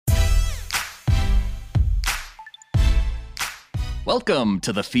Welcome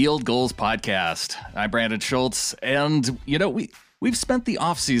to the Field Goals Podcast. I'm Brandon Schultz, and we've spent the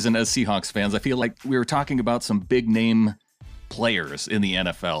offseason as Seahawks fans. I feel like we were talking about some big name players in the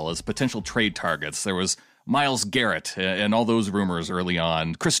NFL as potential trade targets. There was Myles Garrett and all those rumors early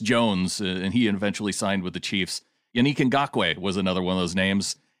on. Chris Jones, and he eventually signed with the Chiefs. Yannick Ngakoue was another one of those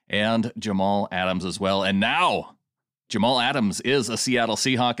names, and Jamal Adams as well. And now Jamal Adams is a Seattle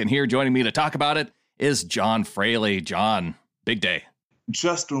Seahawk, and here joining me to talk about it is John Fraley. John, big day.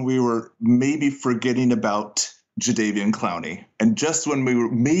 Just when we were maybe forgetting about Jadeveon Clowney, and just when we were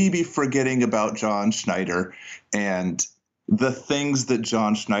maybe forgetting about John Schneider and the things that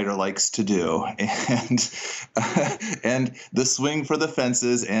John Schneider likes to do, and the swing for the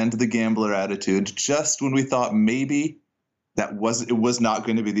fences and the gambler attitude, just when we thought maybe it was not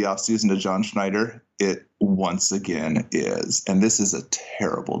going to be the offseason of John Schneider, it once again is. And this is a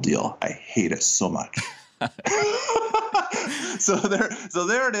terrible deal. I hate it so much. So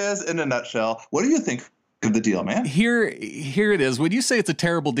there it is in a nutshell. What do you think of the deal, man? Here it is. When you say it's a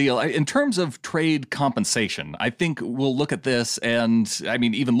terrible deal, in terms of trade compensation, I think we'll look at this, and I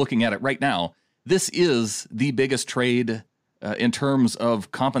mean, even looking at it right now, this is the biggest trade in terms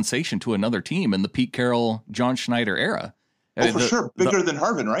of compensation to another team in the Pete Carroll, John Schneider era. Oh, for sure. Bigger than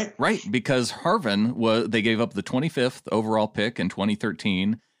Harvin, right? Right, because Harvin, they gave up the 25th overall pick in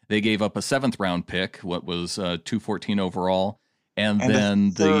 2013. They gave up a 7th round pick, what was 214 overall. And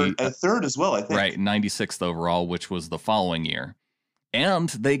then a third as well, I think. Right, 96th overall, which was the following year. And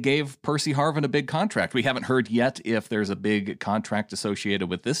they gave Percy Harvin a big contract. We haven't heard yet if there's a big contract associated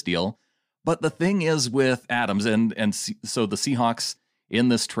with this deal. But the thing is with Adams, so the Seahawks in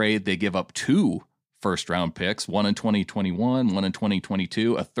this trade, they give up 2 first-round picks, one in 2021, one in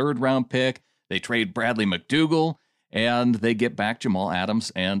 2022, a 3rd-round pick. They trade Bradley McDougald, and they get back Jamal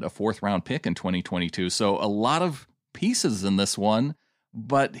Adams and a 4th-round pick in 2022. So a lot of pieces in this one,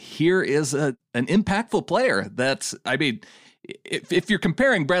 but here is an impactful player that's, I mean, if you're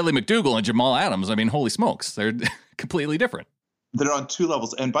comparing Bradley McDougald and Jamal Adams, I mean, holy smokes, they're completely different. They're on 2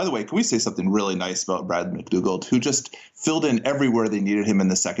 levels. And by the way, can we say something really nice about Bradley McDougald, who just filled in everywhere they needed him in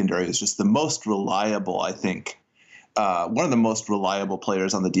the secondary? Is just the most reliable, I think, one of the most reliable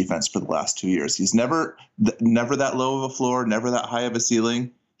players on the defense for the last 2 years. He's never that low of a floor, never that high of a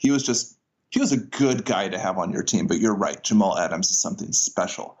ceiling. He was a good guy to have on your team. But you're right, Jamal Adams is something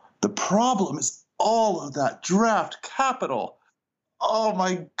special. The problem is all of that draft capital. Oh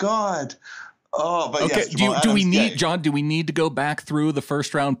my God. Oh, but okay. Yes, do we need, John, do we need to go back through the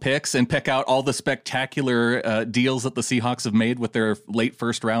 1st-round picks and pick out all the spectacular deals that the Seahawks have made with their late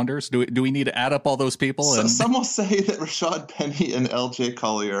 1st-rounders? Do we need to add up all those people? So some will say that Rashad Penny and LJ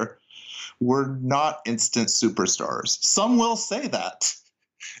Collier were not instant superstars. Some will say that.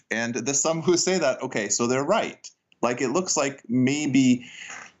 And the some who say that, okay, so they're right. Like, it looks like maybe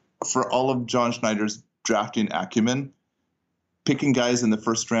for all of John Schneider's drafting acumen, picking guys in the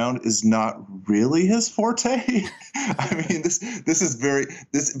 1st round is not really his forte. I mean, this is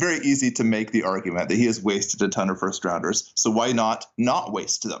very easy to make the argument that he has wasted a ton of 1st-rounders. So why not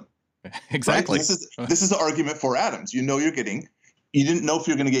waste them? Exactly. Right? This is the argument for Adams. You didn't know if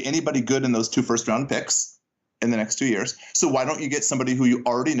you're going to get anybody good in those 2 first-round picks in the next 2 years. So why don't you get somebody who you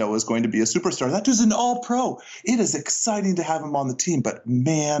already know is going to be a superstar? That dude's an all-pro. It is exciting to have him on the team, but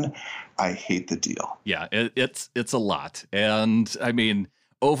man, I hate the deal. Yeah, it's a lot. And I mean,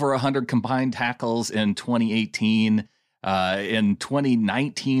 over 100 combined tackles in 2018. In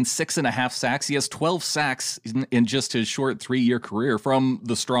 2019, 6.5 sacks. He has 12 sacks in just his short 3-year career from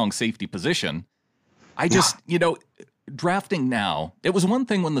the strong safety position. I just, drafting now, it was one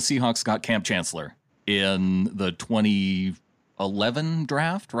thing when the Seahawks got Cam Chancellor in the 2011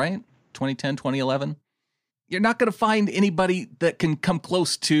 draft, right? 2010, 2011. You're not going to find anybody that can come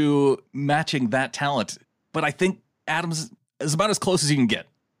close to matching that talent. But I think Adams is about as close as you can get.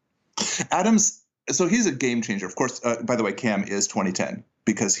 Adams, so he's a game changer. Of course, by the way, Cam is 2010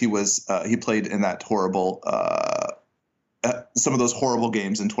 because he played in that horrible, some of those horrible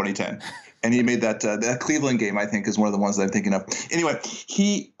games in 2010. And he made that Cleveland game, I think, is one of the ones that I'm thinking of. Anyway,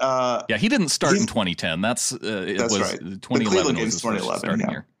 he didn't start in 2010. That's right. 2011 the Cleveland game was is 2011. Starting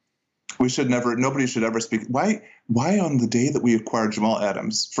year. Nobody should ever speak. Why on the day that we acquired Jamal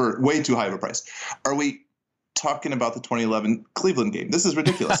Adams for way too high of a price are we talking about the 2011 Cleveland game? This is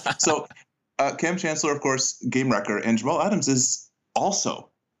ridiculous. So Cam Chancellor, of course, game wrecker, and Jamal Adams is also,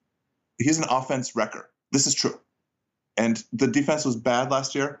 he's an offense wrecker. This is true. And the defense was bad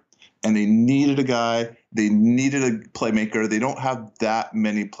last year, and they needed a guy. They needed a playmaker. They don't have that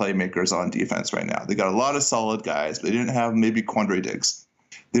many playmakers on defense right now. They got a lot of solid guys, but they didn't have maybe Quandre Diggs.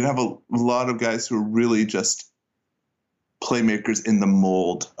 They didn't have a lot of guys who are really just playmakers in the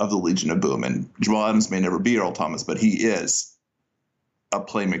mold of the Legion of Boom. And Jamal Adams may never be Earl Thomas, but he is a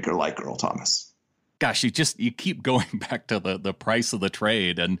playmaker like Earl Thomas. Gosh, you keep going back to the price of the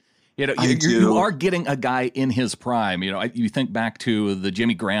trade, and you are getting a guy in his prime. You think back to the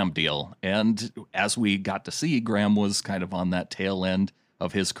Jimmy Graham deal, and as we got to see, Graham was kind of on that tail end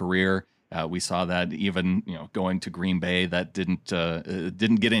of his career. We saw that even going to Green Bay, that didn't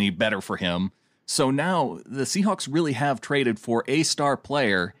get any better for him. So now the Seahawks really have traded for a star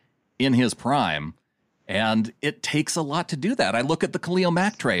player in his prime, and it takes a lot to do that. I look at the Khalil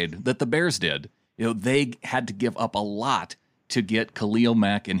Mack trade that the Bears did. They had to give up a lot to get Khalil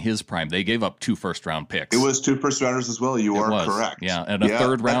Mack in his prime. They gave up 2 first-round picks. It was 2 first-rounders as well. You are correct. Yeah, and a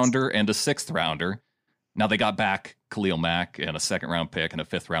third-rounder and a 6th-rounder. Now they got back Khalil Mack and a 2nd-round pick and a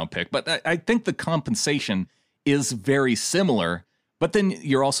 5th-round pick. But I think the compensation is very similar. But then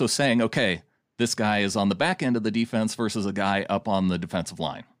you're also saying, okay, this guy is on the back end of the defense versus a guy up on the defensive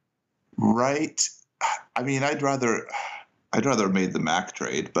line. Right. I mean, I'd rather have made the Mack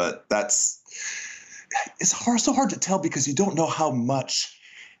trade, but it's so hard to tell because you don't know how much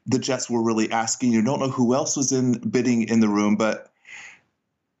the Jets were really asking. You don't know who else was bidding in the room, but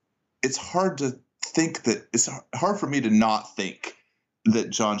it's hard for me to not think that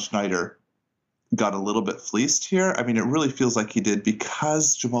John Schneider got a little bit fleeced here. I mean, it really feels like he did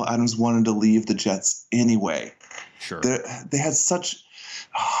because Jamal Adams wanted to leave the Jets anyway. Sure. They had such,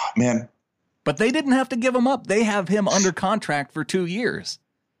 man. But they didn't have to give him up. They have him under contract for 2 years.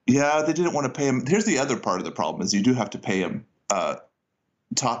 Yeah, they didn't want to pay him. Here's the other part of the problem is you do have to pay him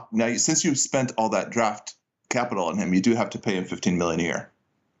top. Now, since you've spent all that draft capital on him, you do have to pay him $15 million a year.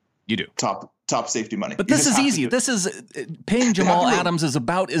 You do. Top safety money. But this is easy. This is paying Jamal Adams is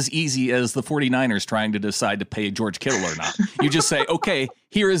about as easy as the 49ers trying to decide to pay George Kittle or not. You just say, okay,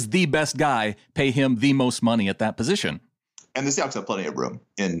 here is the best guy. Pay him the most money at that position. And the Seahawks have plenty of room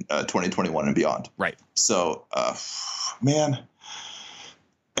in 2021 and beyond. Right. So, man,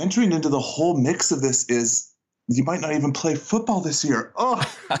 entering into the whole mix of this is you might not even play football this year. Oh.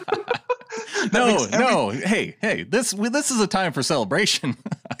 No. Hey, this is a time for celebration.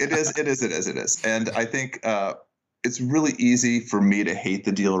 It is. And I think it's really easy for me to hate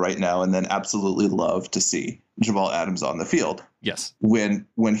the deal right now and then absolutely love to see Jamal Adams on the field. Yes. When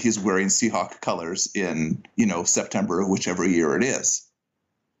he's wearing Seahawk colors in, September of whichever year it is.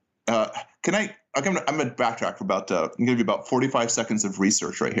 I'm going to backtrack for I'm going to give you about 45 seconds of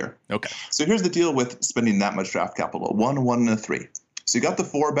research right here. Okay. So here's the deal with spending that much draft capital, 1, 1, and a 3. So you got the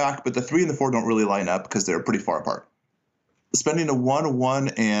 4 back, but the 3 and the 4 don't really line up because they're pretty far apart. Spending a 1, 1,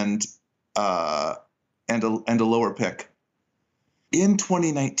 and a lower pick. In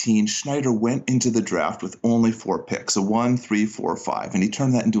 2019, Schneider went into the draft with only 4 picks, a 1, 3, 4, 5, and he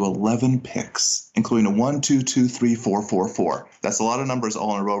turned that into 11 picks, including a 1, 2, 2, 3, 4, 4, 4. That's a lot of numbers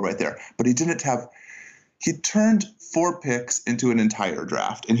all in a row right there. But he turned 4 picks into an entire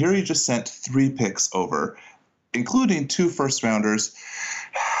draft. And here he just sent 3 picks over, including 2 first-rounders.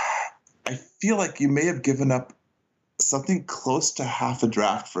 I feel like you may have given up something close to half a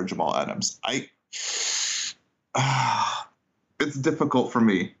draft for Jamal Adams. It's difficult for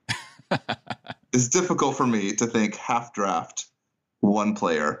me. It's difficult for me to think half draft, 1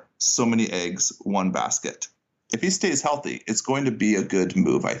 player, so many eggs, 1 basket. If he stays healthy, it's going to be a good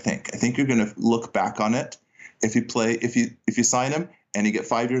move, I think. I think you're going to look back on it. If you sign him and you get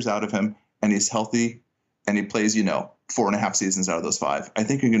 5 years out of him and he's healthy and he plays, 4.5 seasons out of those 5, I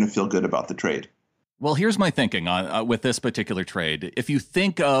think you're going to feel good about the trade. Well, here's my thinking on with this particular trade. If you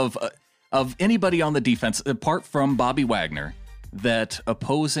think of anybody on the defense, apart from Bobby Wagner, that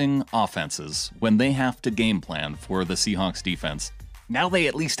opposing offenses, when they have to game plan for the Seahawks defense, now they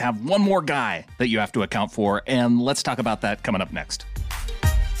at least have 1 more guy that you have to account for, and let's talk about that coming up next.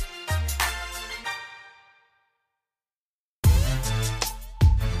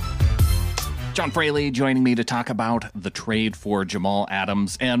 John Fraley joining me to talk about the trade for Jamal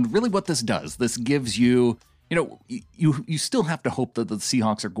Adams and really what this does. This gives you, you still have to hope that the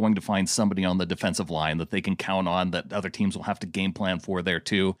Seahawks are going to find somebody on the defensive line that they can count on, that other teams will have to game plan for there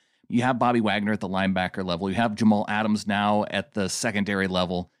too. You have Bobby Wagner at the linebacker level. You have Jamal Adams now at the secondary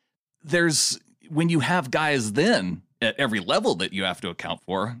level. When you have guys then at every level that you have to account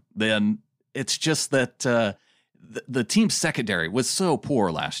for, then it's just that the team's secondary was so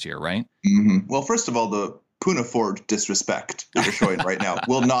poor last year, right? Mm-hmm. Well, first of all, the Puna Ford disrespect that you're showing right now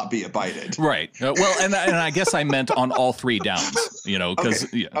will not be abided. Right. Well, and I guess I meant on all 3 downs, because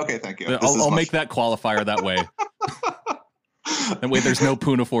okay, thank you. I'll make that qualifier that way. That way there's no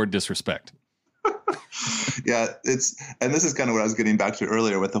Puna Ford disrespect. Yeah, and this is kind of what I was getting back to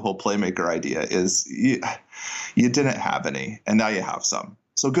earlier with the whole playmaker idea is you didn't have any, and now you have some.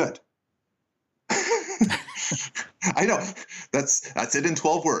 So good. I know that's it in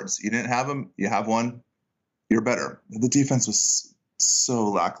 12 words. You didn't have them, you have one, you're better. The defense was so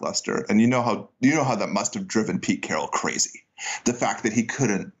lackluster, and you know how that must have driven Pete Carroll crazy. The fact that he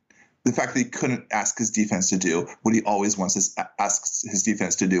couldn't ask his defense to do what he always asks his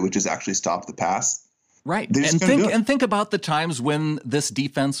defense to do, which is actually stop the pass. Right. And think about the times when this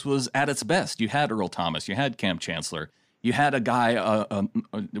defense was at its best. You had Earl Thomas, you had Cam Chancellor, you had a guy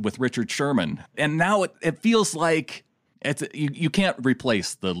with Richard Sherman. And now it feels like you can't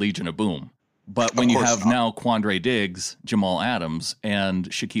replace the Legion of Boom. But when you have now Quandre Diggs, Jamal Adams, and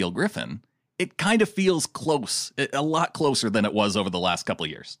Shaquille Griffin, it kind of feels close, a lot closer than it was over the last couple of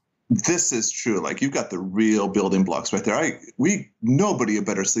years. This is true. Like, you've got the real building blocks right there. Nobody had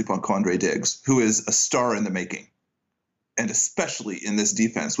better sleep on Quandre Diggs, who is a star in the making, and especially in this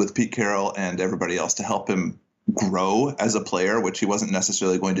defense with Pete Carroll and everybody else to help him grow as a player, which he wasn't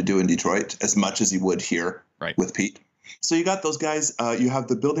necessarily going to do in Detroit as much as he would here with Pete. So you got those guys. You have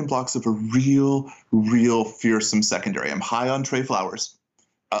the building blocks of a real fearsome secondary. I'm high on Trey Flowers.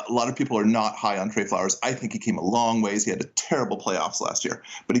 A lot of people are not high on Trey Flowers. I think he came a long ways. He had a terrible playoffs last year,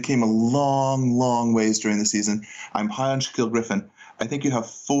 but he came a long ways during the season. I'm high on Shaquille Griffin. I think you have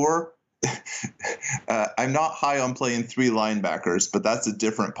 4. I'm not high on playing 3 linebackers, but that's a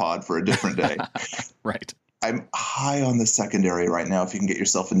different pod for a different day. Right. I'm high on the secondary right now. If you can get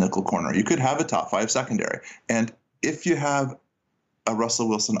yourself a nickel corner, you could have a top 5 secondary. And if you have a Russell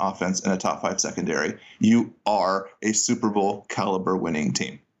Wilson offense and a top 5 secondary, you are a Super Bowl caliber winning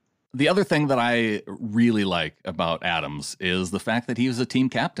team. The other thing that I really like about Adams is the fact that he was a team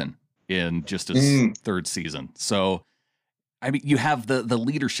captain in just his third season. So, I mean, you have the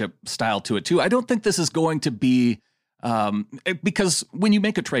leadership style to it too. I don't think this is going to be because when you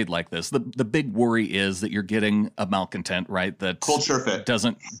make a trade like this, the big worry is that you're getting a malcontent, right? That culture fit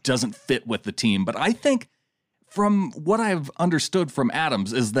doesn't fit with the team. But I think, from what I've understood from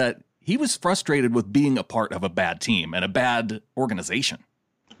Adams, is that he was frustrated with being a part of a bad team and a bad organization.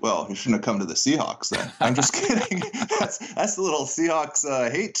 Well, he shouldn't have come to the Seahawks then. I'm just kidding. That's a little Seahawks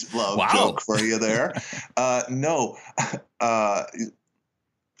hate love joke for you there. No,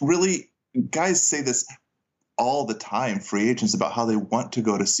 really, guys say this all the time, free agents, about how they want to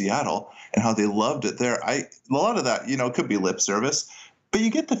go to Seattle and how they loved it there. A lot of that, could be lip service. But you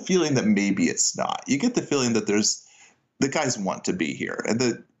get the feeling that maybe it's not. You get the feeling that the guys want to be here, and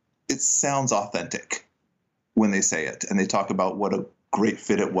that it sounds authentic when they say it, and they talk about what a great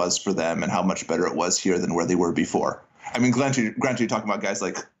fit it was for them and how much better it was here than where they were before. I mean, granted, you're talking about guys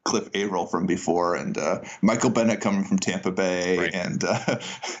like Cliff Averill from before, and Michael Bennett coming from Tampa Bay, right,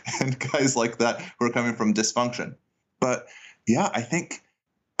 and guys like that who are coming from dysfunction. But yeah, I think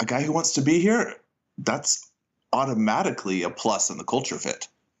a guy who wants to be here, that's automatically a plus in the culture fit.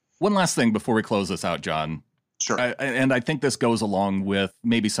 One last thing before we close this out, John. Sure. And I think this goes along with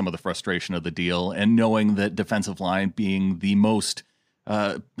maybe some of the frustration of the deal, and knowing that defensive line being the most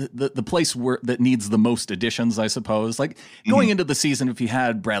the place that needs the most additions, I suppose. Like going into the season, if you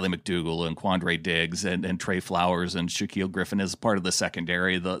had Bradley McDougall and Quandre Diggs and Trey Flowers and Shaquille Griffin as part of the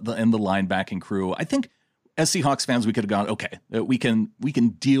secondary, and the linebacking crew, I think as Seahawks fans we could have gone, okay, we can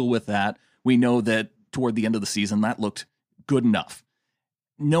deal with that. We know that toward the end of the season, that looked good enough.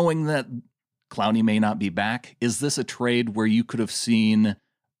 Knowing that Clowney may not be back, is this a trade where you could have seen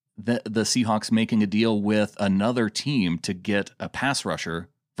the Seahawks making a deal with another team to get a pass rusher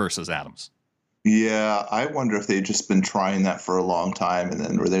versus Adams? Yeah, I wonder if they've just been trying that for a long time, and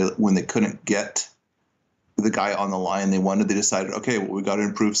then when they couldn't get the guy on the line they wanted, they decided, okay, well, we got to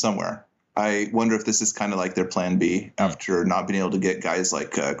improve somewhere. I wonder if this is kind of like their plan B after not being able to get guys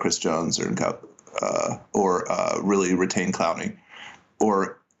like Chris Jones or really retain Clowney,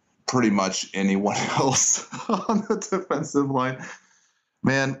 or pretty much anyone else on the defensive line.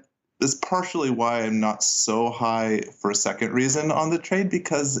 Man, this is partially why I'm not so high for a second reason on the trade,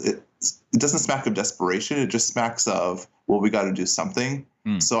 because it doesn't smack of desperation. It just smacks of, well, we got to do something.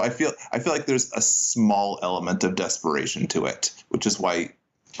 So I feel like there's a small element of desperation to it, which is why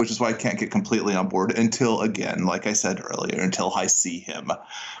I can't get completely on board until, again, like I said earlier, until I see him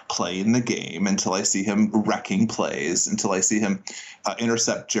playing the game, until I see him wrecking plays, until I see him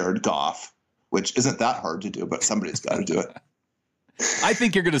intercept Jared Goff, which isn't that hard to do, but somebody's got to do it. I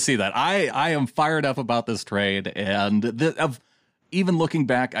think you're going to see that. I am fired up about this trade, and even looking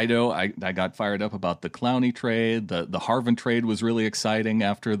back, I know I got fired up about the Clowney trade. The Harvin trade was really exciting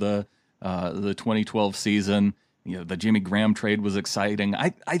after the 2012 season. The Jimmy Graham trade was exciting.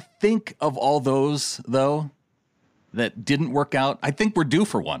 I think of all those, though, that didn't work out, I think we're due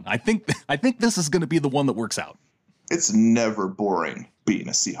for one. I think this is going to be the one that works out. It's never boring being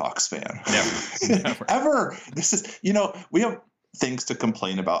a Seahawks fan. Never. Ever. This is, we have things to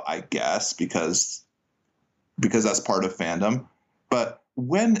complain about, I guess, because that's part of fandom. But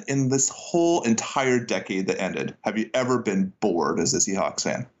when in this whole entire decade that ended, have you ever been bored as a Seahawks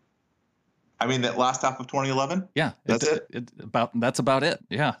fan? I mean, that last half of 2011? Yeah. That's it? That's about it.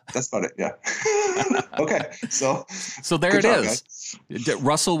 Yeah. That's about it. Yeah. Okay. So there it is. Guys.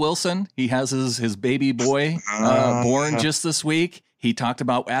 Russell Wilson, he has his baby boy born just this week. He talked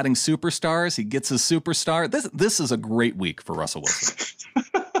about adding superstars. He gets his superstar. This is a great week for Russell Wilson.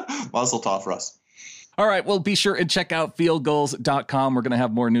 Mazel tov, Russ. All right. Well, be sure and check out fieldgoals.com. We're going to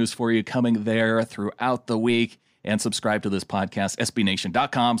have more news for you coming there throughout the week. And subscribe to this podcast,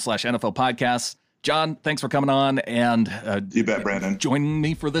 sbnation.com/NFL podcasts. John, thanks for coming on. And you bet, Brandon. Joining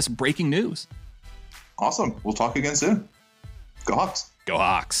me for this breaking news. Awesome. We'll talk again soon. Go Hawks. Go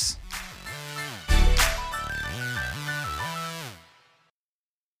Hawks.